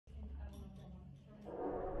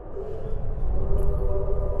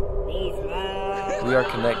we are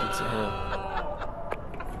connected to Him.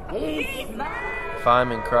 If I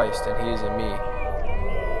am in Christ and He is in me,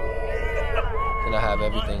 then I have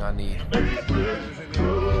everything I need.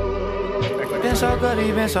 He been so good,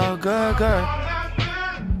 he been so good, good.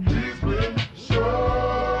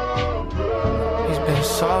 He's been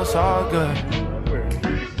so, so good.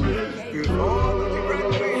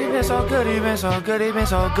 He been so good, he been so good, he been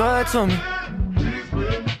so good to me.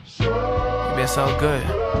 He been so good.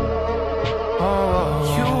 Oh,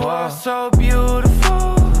 you are so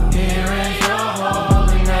beautiful. Here in your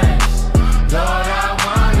holiness, Lord, I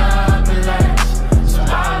wanna bless. So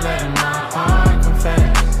I let my heart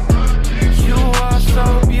confess. You are so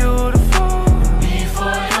beautiful.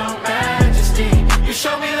 Before your majesty, you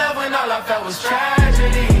showed me love when all I felt was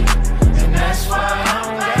tragedy, and that's why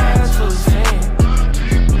I'm glad to sing.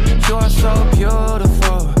 You are so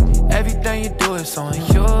beautiful. Everything you do is so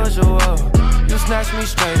unusual. You snatched me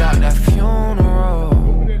straight out that funeral.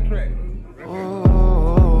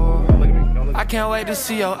 Ooh. I can't wait to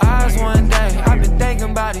see your eyes one day. I've been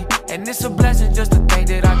thinking about it, and it's a blessing just to think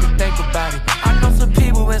that I can think about it. I know some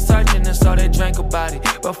people been searching and so they drink about it,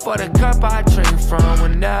 but for the cup I drink from will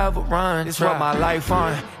never run. It's what my life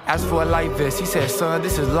on. Asked for a life vest, he said, son,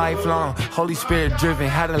 this is lifelong. Holy Spirit driven,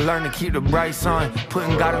 had to learn to keep the brights on.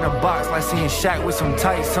 Putting God in a box like seeing Shaq with some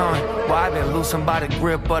tights on. Boy, I been loosened by the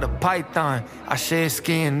grip of the python. I shed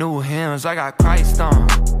skin, new hymns, I got Christ on.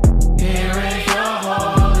 Here in your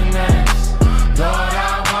holiness, Lord,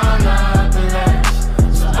 I wanna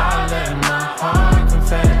bless. So I let my heart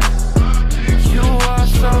confess. You are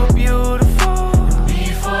so beautiful.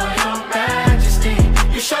 Before your majesty,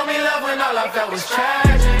 you showed me love when all I felt was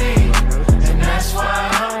tragedy, and that's why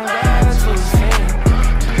I'm glad to sing.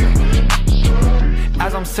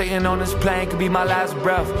 As I'm sitting on this plane, could be my last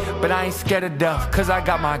breath, but I ain't scared of death, cause I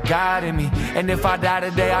got my God in me. And if I die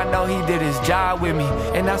today, I know He did His job with me,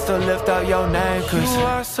 and I still lift up your name, cause you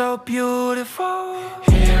are so beautiful.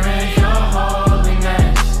 Here in your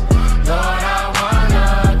holiness, Lord, I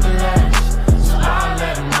wanna bless. So I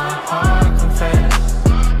let my heart confess.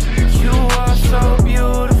 You are so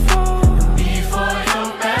beautiful. Before your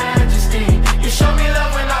majesty, you showed me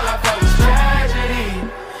love when all I felt was tragedy,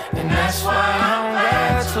 and that's why I'm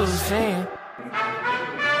glad to sing.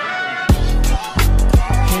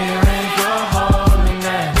 Here in your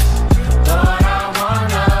holiness, Lord, I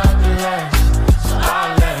wanna bless. So I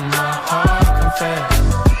let my heart confess.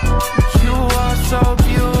 You are so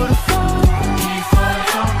beautiful. Before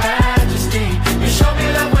your majesty, you showed me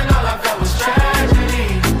love when all I felt was tragedy,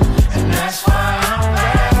 and that's why I'm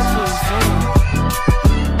glad to sing.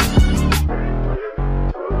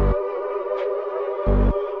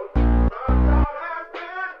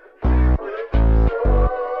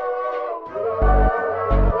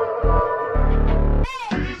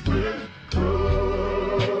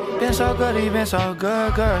 Been so good, he been so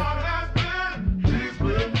good, good.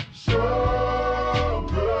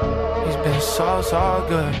 He's been so, so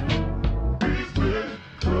good.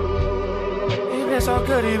 He been so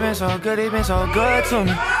good, he been so good, he been so good to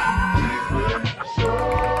me.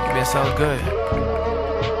 He been so good.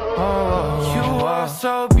 Oh, you are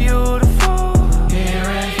so beautiful.